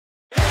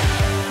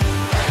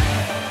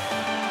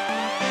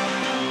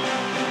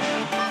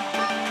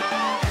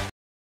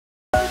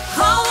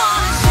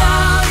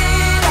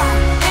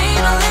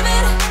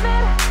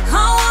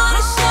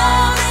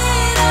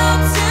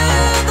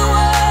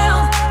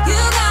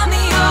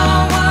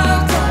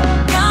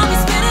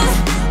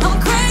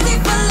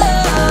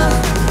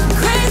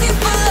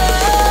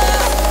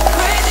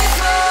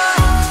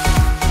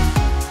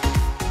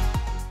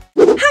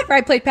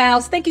Right Play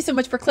Pals, thank you so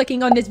much for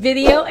clicking on this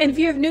video. And if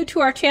you're new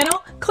to our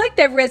channel, click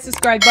that red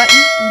subscribe button,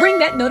 ring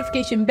that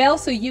notification bell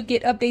so you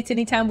get updates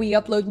anytime we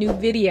upload new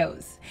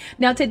videos.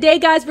 Now today,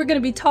 guys, we're going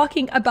to be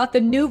talking about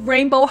the new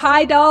Rainbow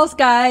High dolls,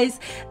 guys.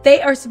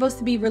 They are supposed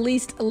to be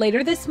released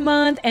later this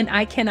month and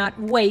I cannot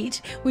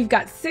wait. We've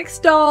got 6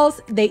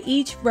 dolls. They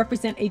each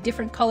represent a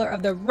different color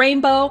of the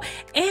rainbow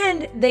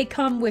and they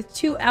come with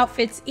 2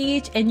 outfits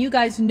each. And you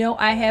guys know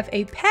I have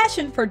a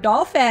passion for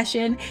doll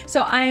fashion,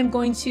 so I am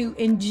going to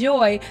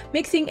enjoy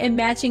mixing and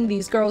matching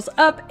these girls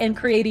up and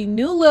creating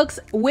new looks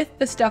with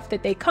the stuff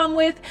that they come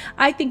with.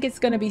 I think it's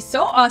going to be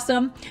so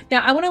awesome.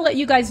 Now I want to let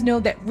you guys know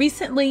that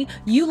recently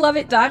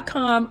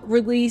YouLoveIt.com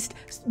released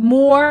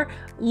more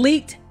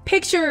leaked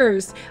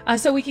pictures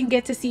so we can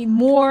get to see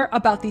more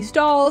about these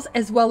dolls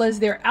as well as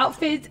their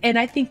outfits, and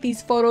I think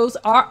these photos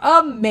are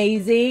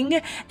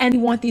amazing and we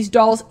want these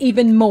dolls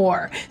even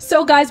more.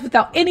 So guys,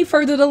 without any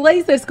further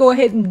delays, let's go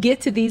ahead and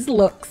get to these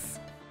looks.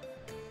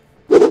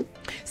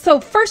 So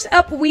first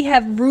up we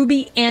have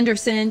Ruby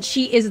Anderson.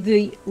 She is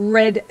the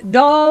red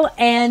doll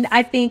and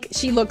I think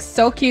she looks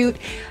so cute.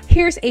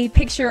 Here's a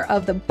picture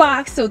of the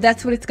box, so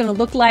that's what it's going to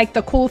look like.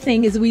 The cool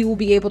thing is we will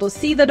be able to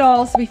see the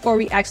dolls before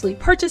we actually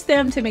purchase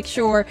them to make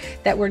sure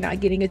that we're not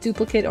getting a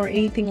duplicate or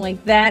anything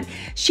like that.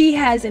 She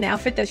has an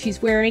outfit that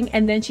she's wearing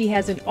and then she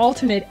has an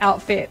alternate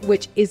outfit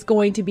which is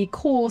going to be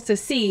cool to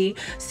see.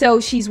 So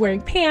she's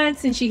wearing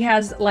pants and she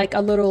has like a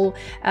little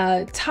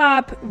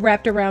top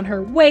wrapped around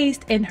her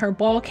waist and her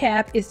ball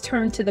cap is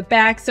turned to the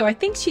back, so I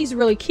think she's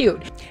really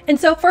cute. And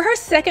so for her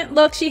second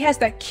look, she has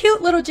that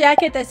cute little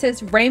jacket that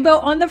says rainbow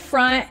on the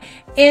front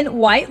in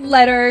white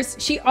letters.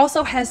 She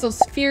also has those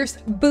fierce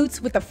boots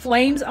with the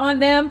flames on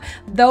them.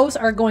 Those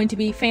are going to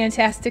be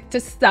fantastic to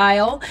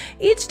style.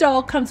 Each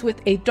doll comes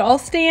with a doll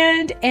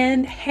stand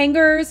and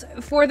hangers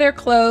for their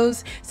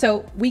clothes,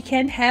 so we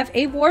can have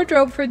a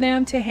wardrobe for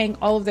them to hang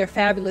all of their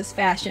fabulous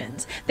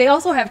fashions. They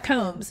also have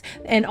combs,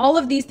 and all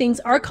of these things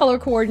are color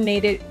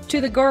coordinated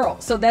to the girl,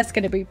 so that's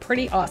going to be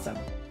pretty awesome.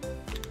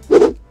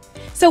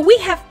 So we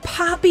have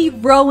Poppy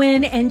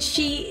Rowan and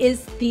she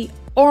is the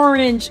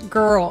orange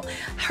girl.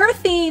 Her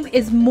theme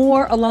is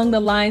more along the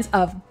lines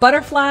of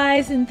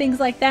butterflies and things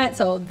like that,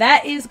 so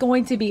that is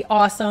going to be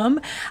awesome.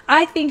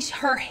 I think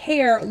her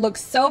hair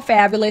looks so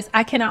fabulous.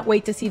 I cannot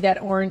wait to see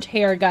that orange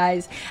hair,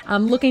 guys.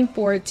 I'm looking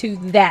forward to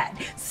that.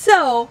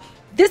 So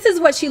this is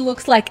what she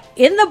looks like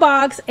in the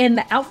box and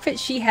the outfit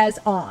she has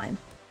on.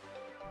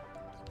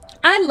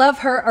 I love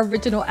her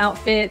original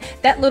outfit.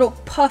 That little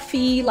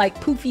puffy, like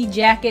poofy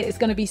jacket is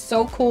going to be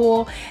so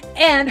cool.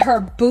 And her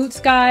boots,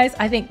 guys,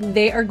 I think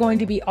they are going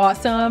to be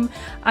awesome.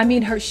 I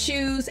mean, her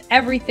shoes,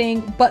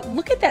 everything. But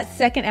look at that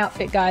second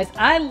outfit, guys.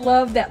 I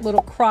love that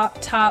little crop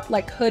top,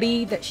 like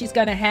hoodie that she's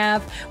going to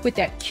have with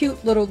that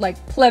cute little like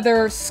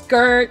pleather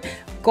skirt,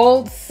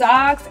 gold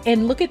socks,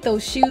 and look at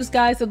those shoes,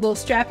 guys, the little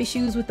strappy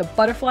shoes with the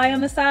butterfly on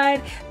the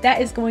side.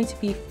 That is going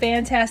to be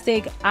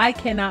fantastic. I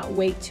cannot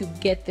wait to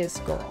get this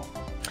girl.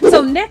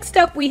 So next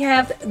up we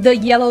have the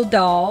yellow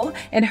doll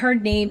and her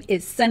name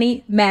is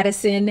Sunny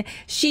Madison.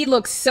 She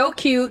looks so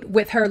cute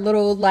with her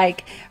little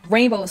like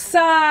rainbow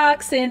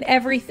socks and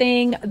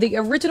everything. The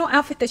original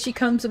outfit that she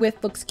comes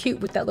with looks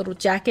cute with that little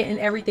jacket and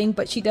everything,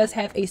 but she does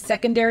have a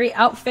secondary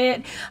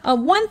outfit.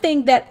 One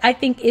thing that I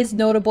think is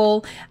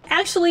notable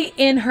actually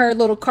in her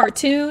little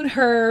cartoon,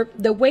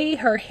 the way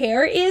her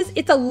hair is,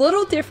 it's a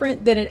little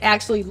different than it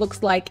actually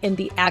looks like in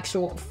the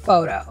actual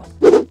photo.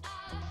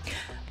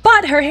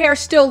 But her hair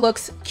still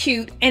looks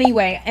cute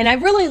anyway, and I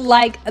really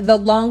like the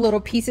long little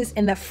pieces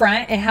in the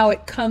front and how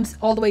it comes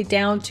all the way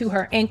down to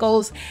her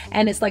ankles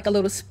and it's like a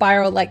little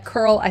spiral like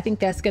curl. I think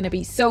that's going to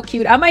be so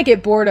cute. I might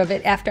get bored of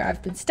it after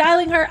I've been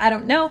styling her, I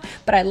don't know,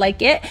 but I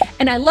like it.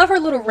 And I love her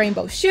little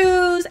rainbow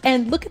shoes,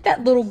 and look at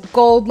that little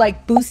gold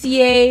like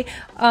bustier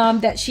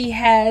that she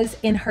has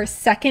in her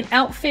second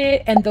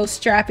outfit, and those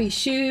strappy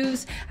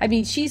shoes. I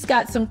mean, she's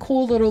got some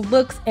cool little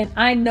looks, and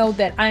I know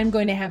that I'm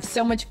going to have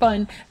so much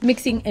fun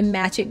mixing and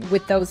matching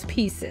with those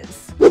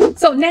pieces.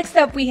 So next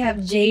up we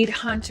have Jade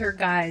Hunter,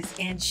 guys,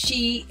 and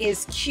she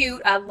is cute.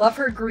 I love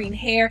her green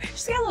hair.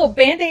 She's got a little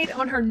band-aid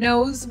on her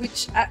nose,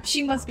 which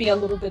she must be a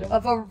little bit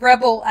of a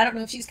rebel. I don't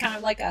know if she's kind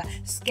of like a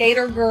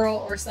skater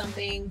girl or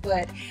something,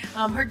 but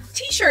her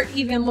t-shirt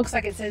even looks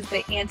like it says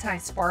the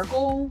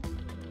anti-sparkle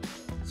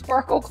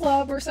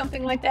club or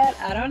something like that.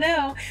 I don't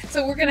know.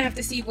 So we're gonna have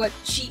to see what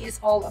she is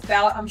all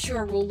about. I'm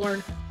sure we'll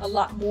learn a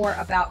lot more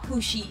about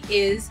who she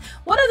is.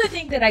 One other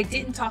thing that I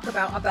didn't talk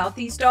about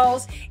these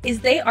dolls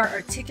is they are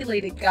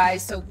articulated,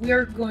 guys, so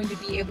we're going to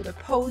be able to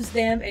pose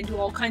them and do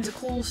all kinds of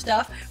cool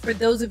stuff. For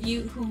those of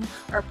you who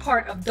are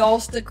part of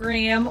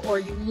Dollstagram or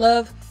you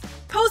love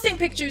posting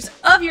pictures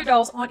of your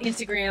dolls on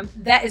Instagram,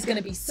 that is going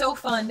to be so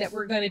fun that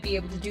we're going to be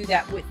able to do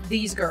that with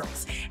these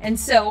girls. And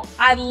so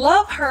I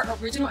love her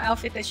original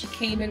outfit that she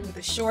came in with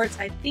the shorts.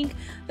 I think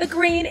the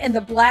green and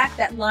the black,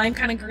 that lime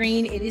kind of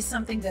green, it is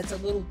something that's a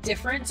little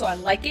different, so I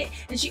like it.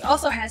 And she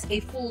also has a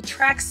full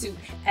tracksuit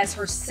as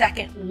her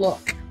second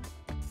look.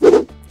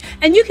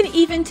 And you can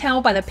even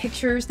tell by the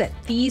pictures that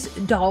these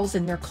dolls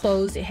and their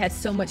clothes, it has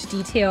so much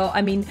detail.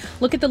 I mean,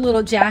 look at the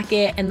little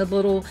jacket and the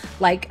little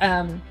like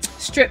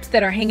strips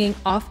that are hanging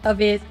off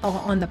of it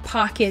on the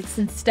pockets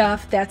and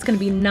stuff. That's going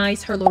to be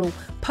nice. Her little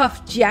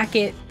puff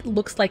jacket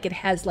looks like it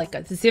has like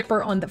a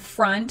zipper on the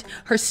front.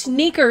 Her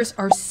sneakers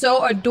are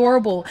so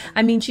adorable.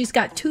 I mean, she's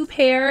got 2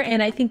 pair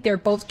and I think they're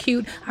both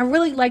cute. I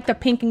really like the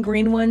pink and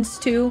green ones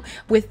too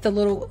with the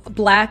little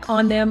black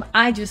on them.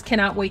 I just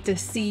cannot wait to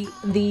see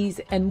these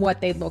and what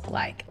they look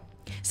like.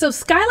 So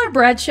Skyler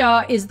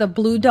Bradshaw is the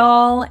blue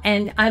doll,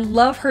 and I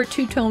love her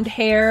two-toned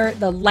hair,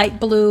 the light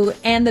blue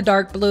and the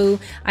dark blue.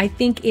 I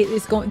think it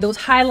is going, those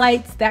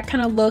highlights, that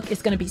kind of look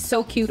is going to be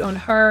so cute on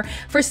her.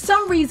 For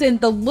some reason,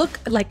 the look,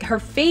 like her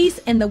face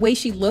and the way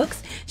she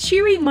looks, she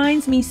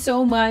reminds me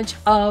so much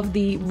of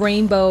the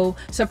Rainbow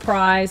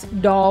Surprise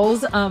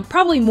dolls,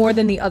 probably more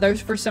than the others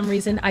for some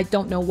reason. I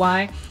don't know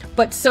why,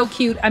 but so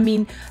cute. I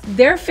mean,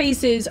 their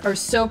faces are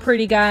so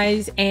pretty,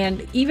 guys,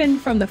 and even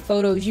from the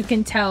photos, you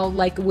can tell,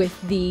 like with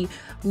the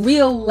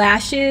real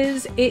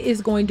lashes, it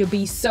is going to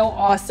be so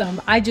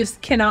awesome. I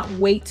just cannot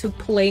wait to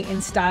play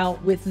and style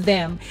with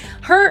them.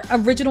 Her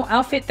original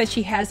outfit that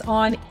she has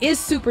on is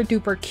super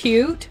duper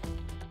cute.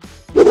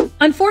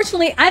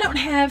 Unfortunately, I don't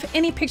have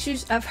any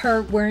pictures of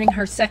her wearing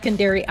her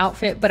secondary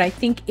outfit, but I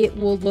think it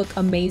will look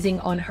amazing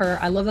on her.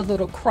 I love the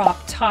little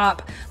crop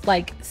top,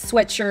 like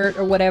sweatshirt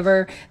or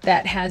whatever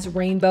that has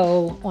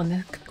rainbow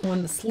on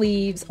the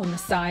sleeves, on the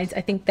sides.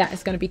 I think that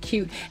is going to be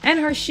cute.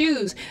 And her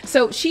shoes.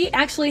 So she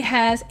actually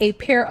has a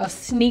pair of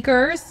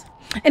sneakers.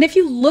 And if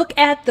you look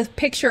at the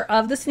picture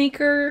of the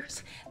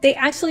sneakers, they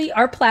actually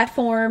are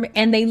platform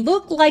and they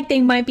look like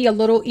they might be a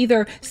little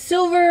either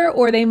silver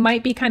or they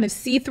might be kind of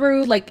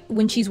see-through, like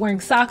when she's wearing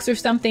socks or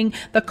something,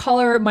 the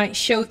color might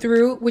show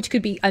through, which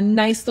could be a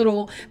nice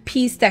little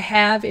piece to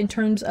have in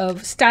terms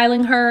of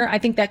styling her. I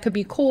think that could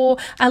be cool.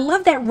 I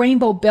love that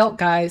rainbow belt,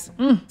 guys.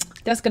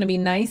 That's going to be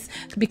nice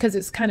because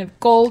it's kind of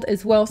gold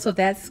as well. So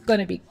that's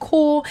going to be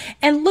cool.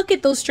 And look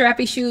at those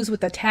strappy shoes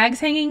with the tags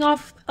hanging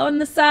off on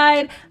the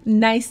side.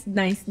 Nice,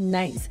 nice,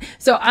 nice.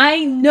 So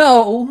I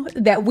know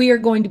that we are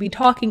going to be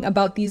talking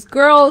about these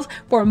girls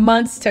for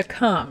months to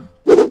come.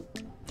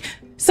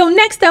 So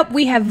next up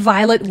we have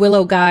Violet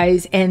Willow,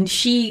 guys, and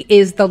she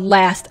is the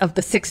last of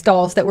the 6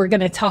 dolls that we're going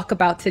to talk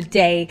about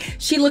today.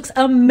 She looks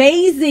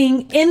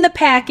amazing in the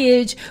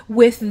package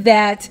with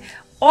that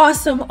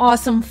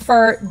awesome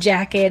fur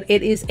jacket.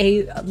 It is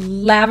a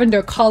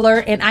lavender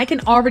color and I can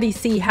already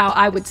see how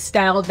I would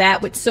style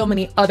that with so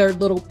many other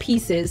little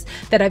pieces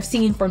that I've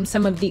seen from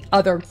some of the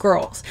other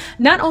girls.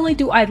 Not only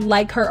do I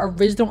like her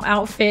original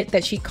outfit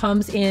that she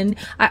comes in,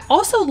 I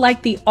also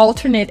like the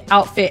alternate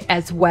outfit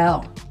as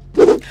well.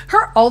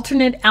 Her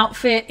alternate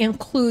outfit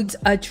includes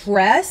a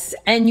dress,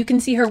 and you can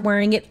see her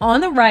wearing it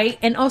on the right,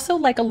 and also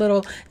like a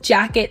little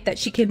jacket that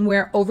she can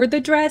wear over the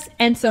dress,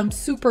 and some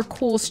super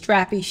cool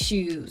strappy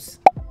shoes.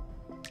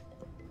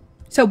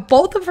 So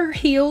both of her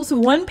heels,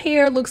 one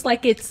pair looks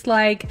like it's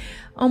like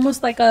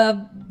almost like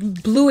a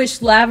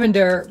bluish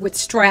lavender with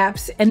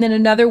straps, and then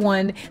another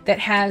one that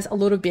has a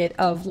little bit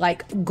of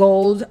like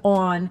gold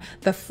on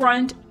the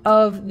front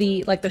of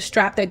the like the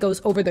strap that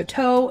goes over the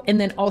toe, and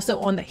then also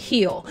on the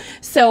heel.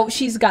 So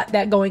she's got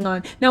that going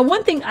on. Now,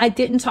 one thing I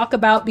didn't talk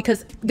about,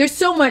 because there's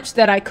so much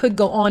that I could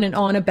go on and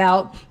on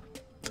about,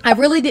 I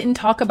really didn't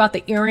talk about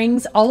the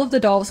earrings. All of the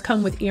dolls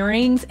come with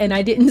earrings, and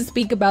I didn't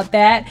speak about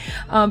that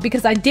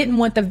because I didn't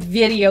want the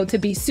video to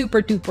be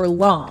super duper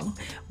long.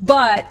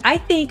 But I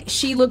think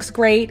she looks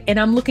great, and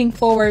I'm looking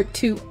forward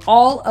to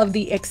all of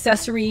the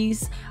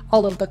accessories,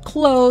 all of the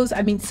clothes.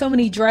 I mean, so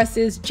many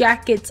dresses,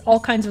 jackets, all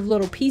kinds of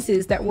little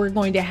pieces that we're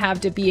going to have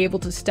to be able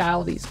to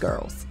style these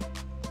girls.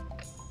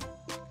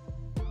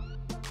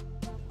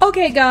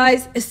 Okay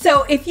guys,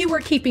 so if you were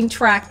keeping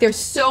track, there's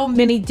so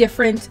many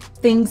different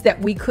things that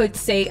we could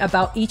say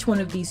about each one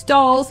of these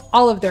dolls,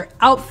 all of their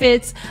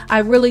outfits. I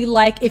really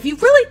like, if you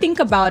really think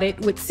about it,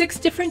 with 6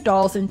 different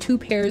dolls and 2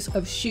 pairs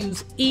of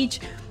shoes each,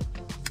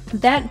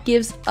 that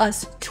gives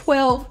us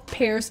 12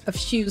 pairs of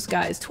shoes,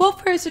 guys.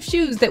 12 pairs of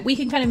shoes that we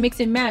can kind of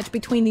mix and match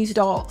between these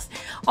dolls.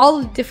 All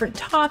the different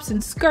tops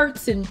and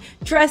skirts and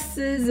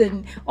dresses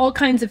and all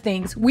kinds of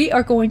things. We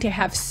are going to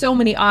have so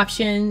many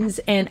options,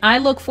 and I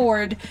look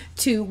forward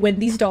to when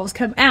these dolls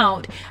come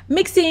out,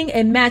 mixing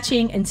and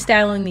matching and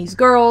styling these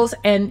girls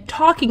and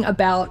talking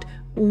about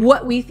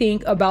what we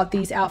think about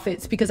these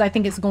outfits, because I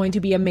think it's going to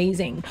be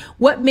amazing.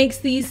 What makes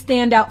these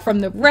stand out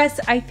from the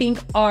rest, I think,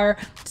 are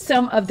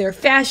some of their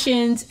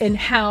fashions and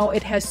how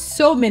it has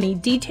so many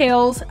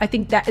details. I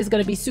think that is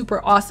going to be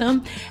super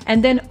awesome.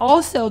 And then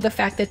also the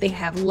fact that they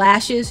have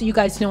lashes. You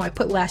guys know I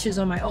put lashes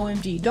on my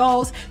OMG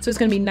dolls, so it's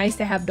going to be nice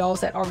to have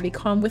dolls that already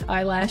come with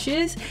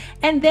eyelashes.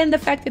 And then the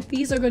fact that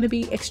these are going to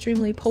be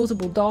extremely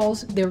posable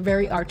dolls. They're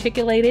very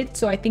articulated,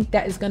 so I think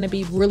that is going to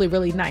be really,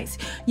 really nice.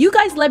 You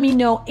guys let me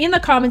know in the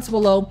comments below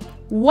below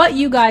what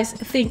you guys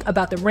think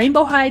about the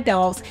Rainbow High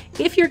dolls,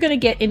 if you're gonna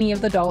get any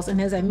of the dolls,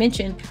 and as I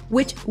mentioned,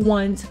 which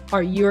ones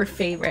are your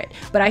favorite.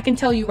 But I can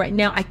tell you right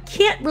now, I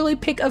can't really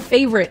pick a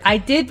favorite. I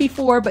did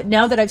before, but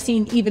now that I've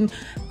seen even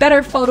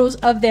better photos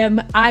of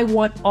them, I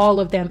want all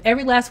of them.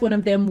 Every last one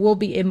of them will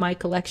be in my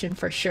collection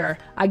for sure,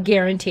 I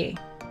guarantee.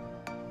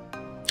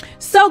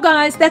 So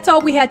guys, that's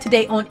all we had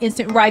today on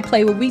Instant Ride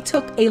Play, where we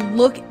took a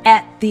look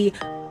at the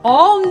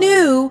all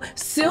new,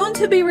 soon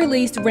to be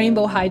released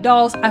Rainbow High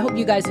dolls. I hope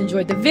you guys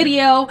enjoyed the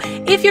video.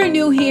 If you're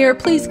new here,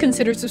 please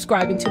consider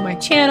subscribing to my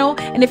channel.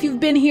 And if you've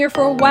been here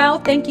for a while,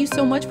 thank you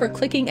so much for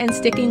clicking and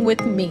sticking with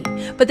me.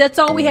 But that's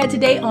all we had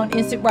today on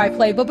Instant Ride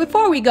Play. But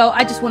before we go,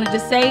 I just wanted to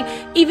say,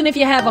 even if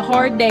you have a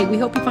hard day, we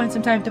hope you find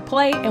some time to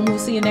play, and we'll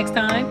see you next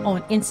time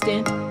on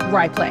Instant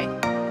Ride Play.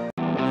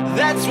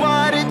 That's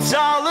what it's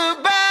all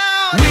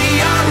about.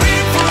 We are